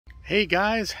Hey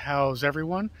guys, how's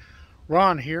everyone?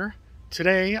 Ron here.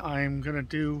 Today I'm going to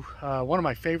do one of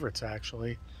my favorites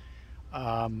actually.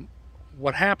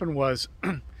 What happened was,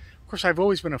 of course I've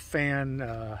always been a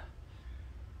fan,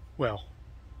 well,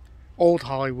 old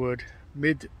Hollywood,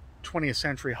 mid 20th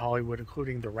century Hollywood,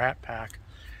 including the Rat Pack.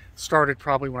 Started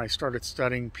probably when I started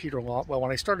studying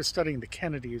when I started studying the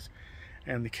Kennedys,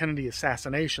 and the Kennedy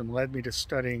assassination led me to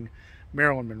studying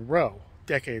Marilyn Monroe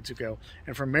decades ago.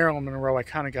 And from Marilyn Monroe, I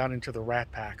kind of got into the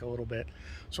Rat Pack a little bit.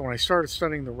 So when I started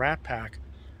studying the Rat Pack,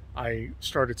 I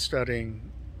started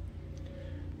studying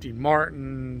Dean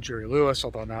Martin, Jerry Lewis,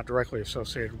 although not directly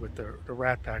associated with the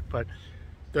Rat Pack, but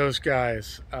those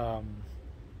guys. And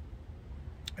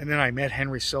then I met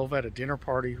Henry Silva at a dinner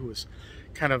party, who was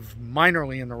kind of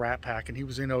minorly in the Rat Pack, and he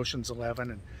was in Ocean's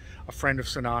 11 and a friend of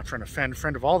Sinatra and a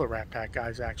friend of all the Rat Pack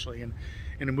guys, actually, and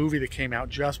in a movie that came out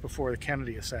just before the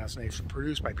Kennedy assassination,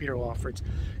 produced by Peter Lawford's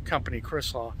company,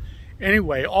 Crislaw.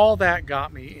 Anyway, all that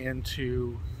got me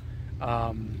into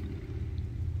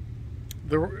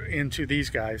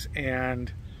these guys,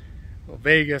 and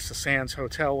Vegas, the Sands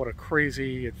Hotel, what a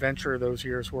crazy adventure those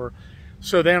years were.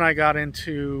 So then I got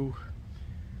into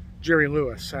Jerry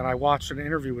Lewis, and I watched an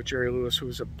interview with Jerry Lewis, who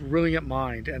was a brilliant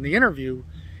mind. And the interview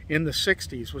in the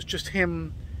 60s was just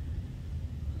him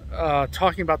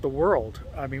talking about the world.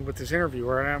 I mean, with his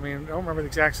interviewer, and I mean, I don't remember the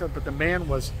exact stuff, but the man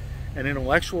was an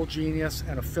intellectual genius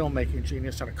and a filmmaking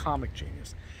genius and a comic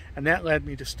genius. And that led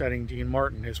me to studying Dean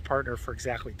Martin, his partner, for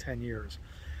exactly 10 years.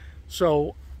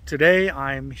 So today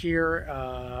I'm here.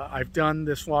 I've done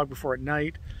this vlog before at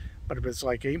night, but it was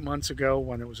like 8 months ago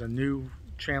when it was a new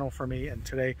channel for me, and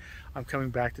today I'm coming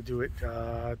back to do it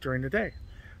during the day.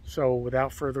 So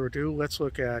without further ado, let's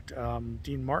look at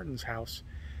Dean Martin's house.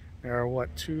 There are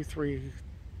what, two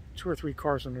or three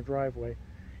cars in the driveway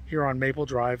here on Maple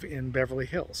Drive in Beverly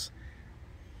Hills.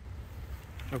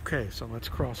 Okay, so let's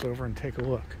cross over and take a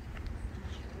look.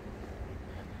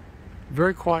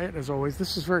 Very quiet as always.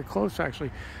 This is very close, actually.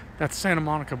 That's Santa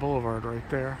Monica Boulevard right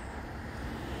there,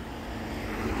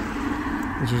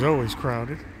 which is always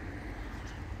crowded.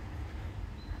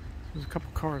 There's a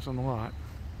couple cars on the lot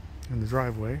in the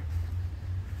driveway.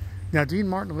 Now, Dean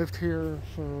Martin lived here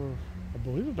for, I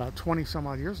believe, about 20 some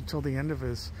odd years, until the end of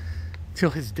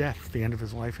till his death, the end of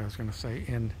his life, I was going to say,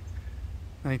 in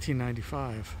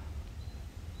 1995.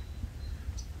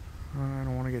 I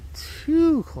don't want to get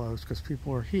too close because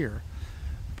people are here,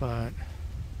 but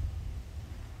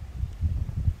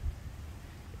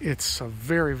it's a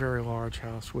very, very large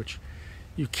house, which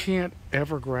you can't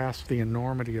ever grasp the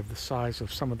enormity of the size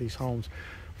of some of these homes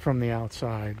from the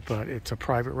outside, but it's a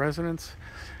private residence,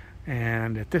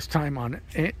 and at this time I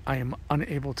am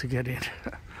unable to get in.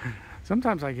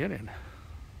 Sometimes I get in.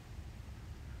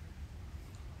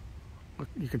 Look,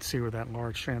 you can see where that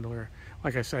large chandelier,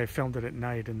 like I said, I filmed it at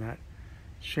night, and that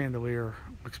chandelier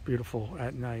looks beautiful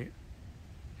at night,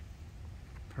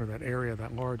 or that area,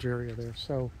 that large area there.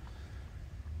 So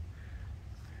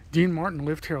Dean Martin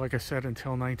lived here, like I said,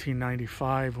 until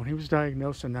 1995, when he was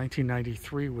diagnosed in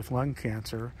 1993 with lung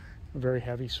cancer, a very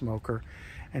heavy smoker,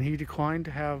 and he declined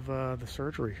to have the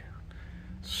surgery.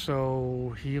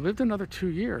 So he lived another 2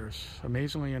 years,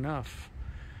 amazingly enough,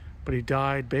 but he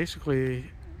died, basically,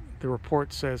 the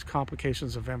report says,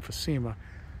 complications of emphysema.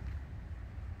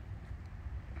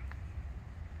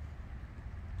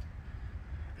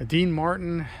 Dean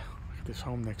Martin, look at this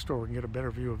home next door. We can get a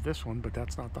better view of this one, but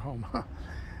that's not the home.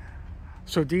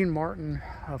 So Dean Martin,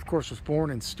 of course, was born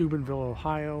in Steubenville,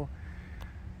 Ohio.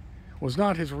 Was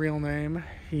not his real name.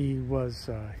 He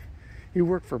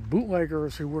worked for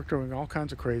bootleggers. He worked doing all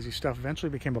kinds of crazy stuff.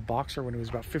 Eventually became a boxer when he was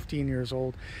about 15 years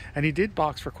old, and he did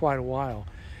box for quite a while.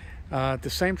 At the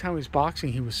same time he was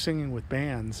boxing, he was singing with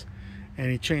bands,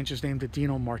 and he changed his name to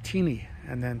Dino Martini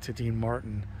and then to Dean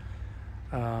Martin.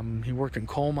 He worked in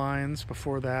coal mines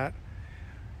before that.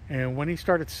 And when he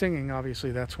started singing,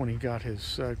 obviously, that's when he got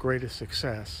his greatest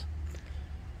success.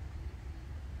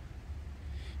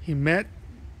 He met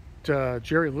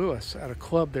Jerry Lewis at a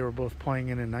club they were both playing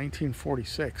in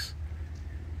 1946.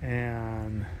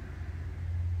 And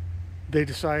they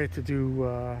decided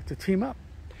to team up.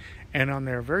 And on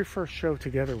their very first show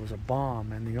together was a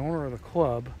bomb. And the owner of the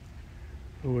club,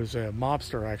 who was a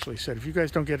mobster, actually said, if you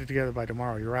guys don't get it together by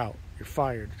tomorrow, you're out. You're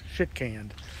fired. Shit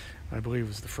canned, I believe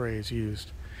was the phrase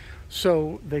used.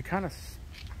 So they kind of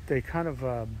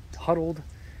huddled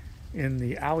in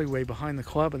the alleyway behind the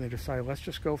club, and they decided, let's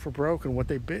just go for broke. And what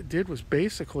they did was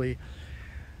basically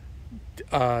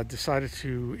decided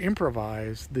to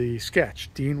improvise the sketch.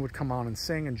 Dean would come on and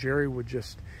sing, and Jerry would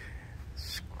just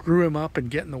screw him up and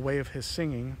get in the way of his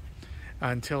singing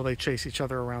until they chase each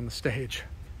other around the stage.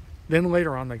 Then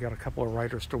later on, they got a couple of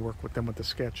writers to work with them with the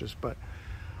sketches. But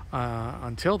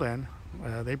until then,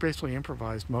 they basically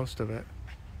improvised most of it,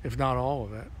 if not all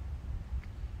of it.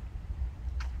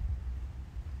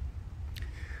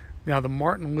 Now, the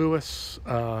Martin-Lewis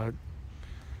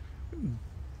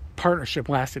partnership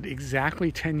lasted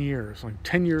exactly 10 years, like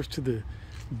 10 years to the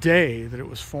day that it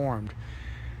was formed.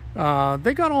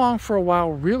 They got along for a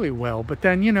while really well, but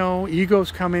then, you know,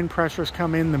 egos come in, pressures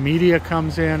come in, the media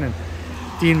comes in, and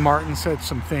Dean Martin said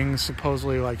some things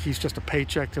supposedly like he's just a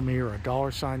paycheck to me or a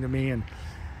dollar sign to me. And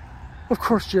of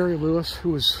course, Jerry Lewis, who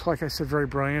was, like I said, very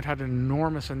brilliant, had an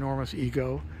enormous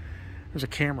ego. There's a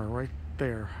camera right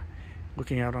there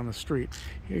looking out on the street.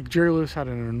 Jerry Lewis had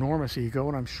an enormous ego,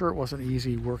 and I'm sure it wasn't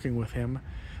easy working with him,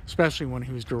 especially when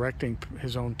he was directing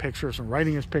his own pictures and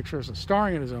writing his pictures and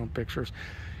starring in his own pictures.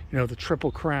 You know, the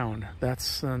Triple Crown,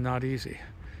 that's not easy.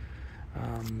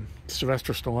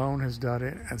 Sylvester Stallone has done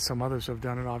it, and some others have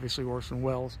done it, obviously Orson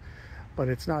Welles, but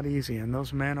it's not easy, and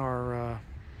those men are,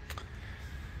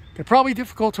 they're probably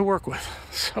difficult to work with.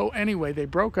 So anyway, they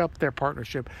broke up their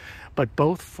partnership, but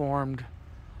both formed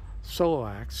solo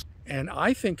acts, and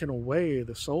I think in a way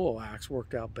the solo acts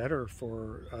worked out better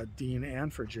for Dean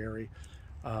and for Jerry.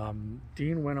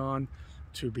 Dean went on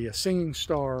to be a singing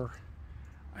star,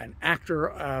 an actor,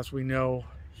 as we know.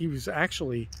 He was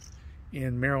actually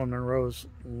in Marilyn Monroe's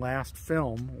last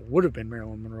film, would have been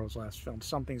Marilyn Monroe's last film,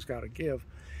 Something's Gotta Give.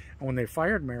 And when they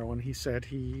fired Marilyn, he said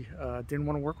he didn't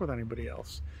want to work with anybody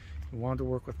else. He wanted to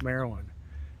work with Marilyn.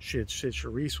 Sid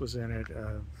Charisse was in it.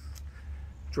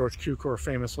 George Cukor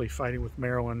famously fighting with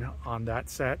Marilyn on that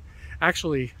set.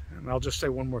 Actually, and I'll just say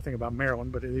one more thing about Marilyn,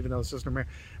 but even though this isn't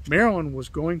Marilyn was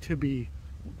going to be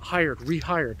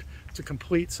rehired to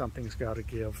complete Something's Gotta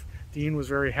Give. Dean was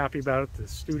very happy about it. The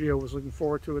studio was looking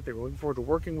forward to it. They were looking forward to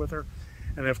working with her.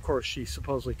 And of course, she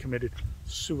supposedly committed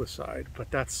suicide. But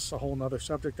that's a whole nother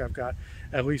subject. I've got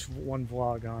at least one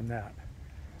vlog on that.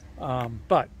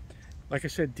 But like I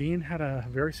said, Dean had a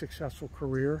very successful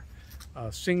career.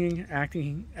 Singing,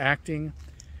 acting,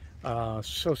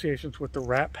 associations with the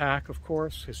Rat Pack, of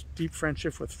course. His deep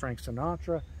friendship with Frank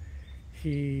Sinatra.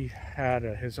 He had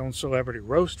his own celebrity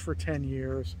roast for 10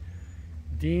 years.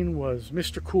 Dean was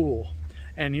Mr. Cool,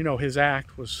 and you know, his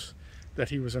act was that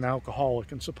he was an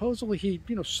alcoholic, and supposedly he,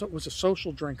 you know, was a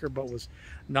social drinker but was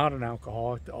not an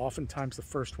alcoholic. Oftentimes the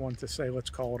first one to say, let's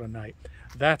call it a night.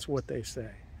 That's what they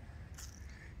say.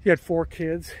 He had 4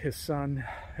 kids. His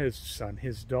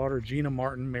daughter Gina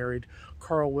Martin married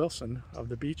Carl Wilson of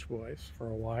the Beach Boys for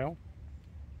a while.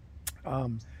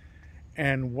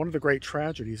 And one of the great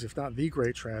tragedies, if not the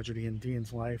great tragedy in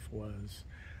Dean's life, was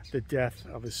the death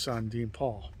of his son, Dean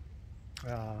Paul,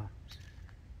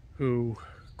 who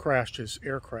crashed his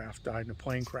aircraft, died in a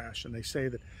plane crash. And they say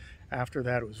that after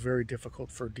that, it was very difficult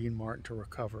for Dean Martin to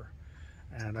recover.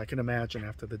 And I can imagine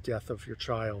after the death of your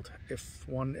child, if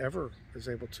one ever is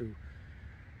able to,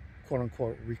 quote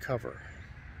unquote, recover.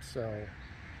 So,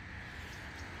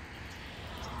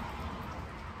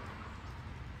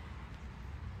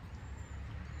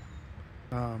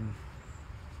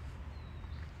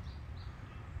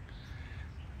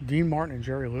 Dean Martin and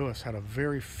Jerry Lewis had a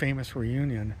very famous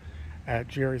reunion at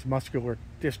Jerry's Muscular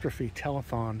Dystrophy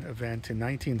Telethon event in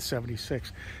 1976.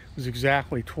 It was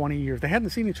exactly 20 years. They hadn't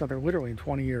seen each other literally in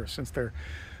 20 years since their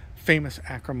famous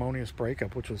acrimonious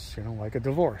breakup, which was, you know, like a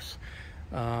divorce.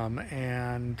 Frank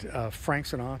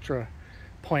Sinatra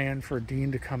planned for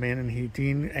Dean to come in, and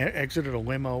Dean exited a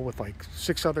limo with like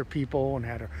 6 other people and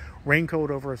had a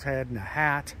raincoat over his head and a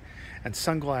hat and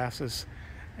sunglasses.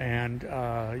 And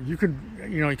you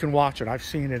can watch it. I've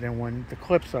seen it, and when the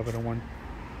clips of it, and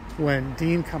when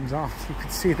Dean comes off, you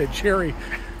can see that Jerry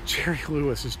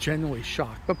Lewis is genuinely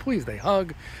shocked. But please, they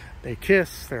hug, they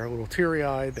kiss, they're a little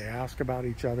teary-eyed, they ask about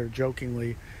each other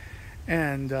jokingly,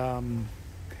 and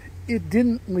it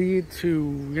didn't lead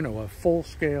to, you know, a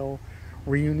full-scale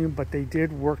reunion, but they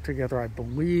did work together, I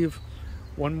believe,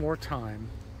 one more time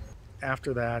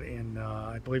after that in,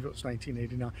 I believe it was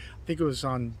 1989. I think it was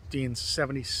on Dean's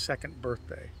 72nd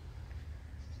birthday,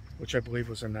 which I believe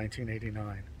was in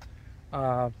 1989.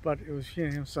 But it was, you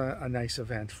know, it was a nice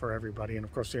event for everybody, and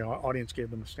of course the audience gave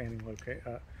them a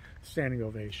standing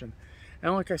ovation.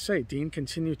 And like I say, Dean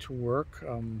continued to work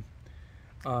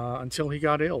until he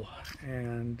got ill,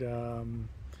 and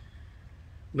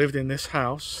lived in this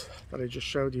house that I just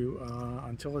showed you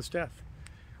until his death.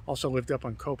 Also lived up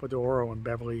on Copa d'Oro and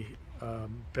Beverly,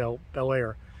 Bel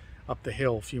Air, up the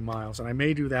hill a few miles. And I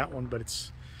may do that one, but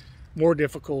it's more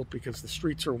difficult because the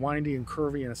streets are windy and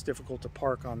curvy, and it's difficult to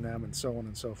park on them, and so on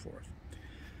and so forth.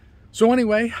 So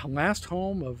anyway, last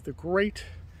home of the great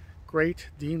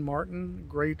Dean Martin,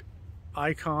 great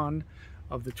icon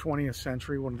of the 20th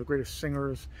century, one of the greatest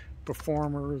singers,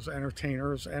 performers,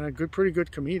 entertainers, and a pretty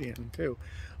good comedian too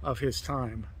of his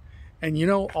time. And you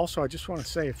know, also I just want to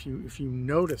say, if you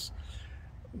notice,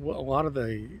 a lot of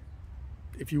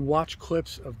if you watch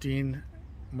clips of Dean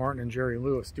Martin and Jerry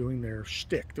Lewis doing their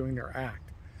shtick, doing their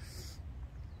act,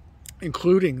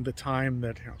 including the time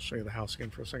that, I'll show you the house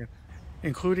again for a second,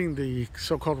 including the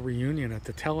so-called reunion at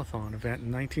the telethon event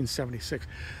in 1976,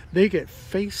 they get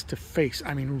face to face.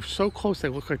 I mean, so close they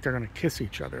look like they're going to kiss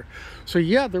each other. So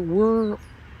yeah, there were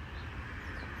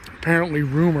apparently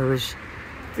rumors.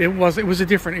 It was a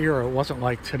different era. It wasn't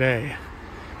like today.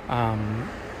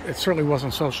 It certainly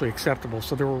wasn't socially acceptable.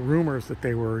 So there were rumors that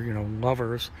they were, you know,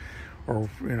 lovers, or,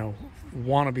 you know,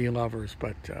 wannabe lovers.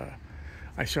 But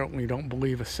I certainly don't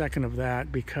believe a second of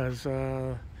that, because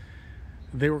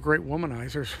they were great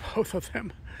womanizers, both of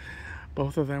them.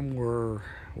 Both of them were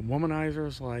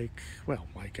womanizers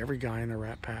like every guy in the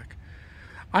Rat Pack.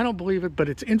 I don't believe it, but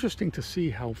it's interesting to see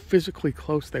how physically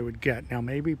close they would get. Now,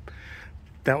 maybe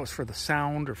that was for the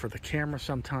sound or for the camera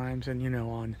sometimes, and, you know,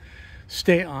 on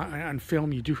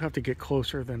film, you do have to get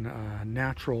closer than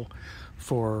natural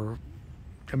for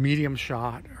a medium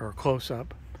shot or a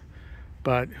close-up.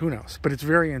 But who knows? But it's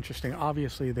very interesting.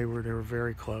 Obviously, they were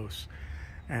very close.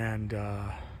 And,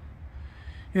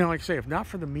 you know, like I say, if not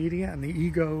for the media and the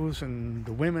egos and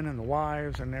the women and the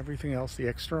wives and everything else, the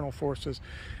external forces,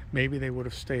 maybe they would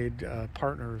have stayed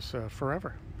partners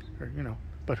forever, or, you know,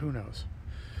 but who knows?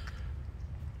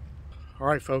 All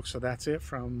right, folks, so that's it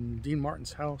from Dean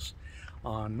Martin's house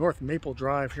on North Maple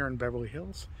Drive here in Beverly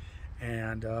Hills.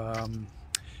 And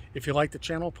if you like the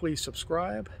channel, please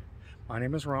subscribe. My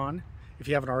name is Ron. If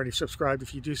you haven't already subscribed,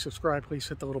 if you do subscribe, please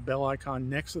hit the little bell icon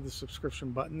next to the subscription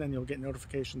button, then you'll get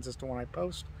notifications as to when I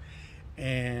post.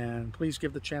 And please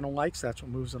give the channel likes. That's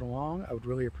what moves it along. I would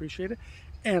really appreciate it.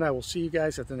 And I will see you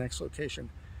guys at the next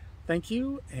location. Thank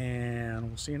you, and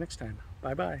we'll see you next time.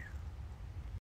 Bye-bye.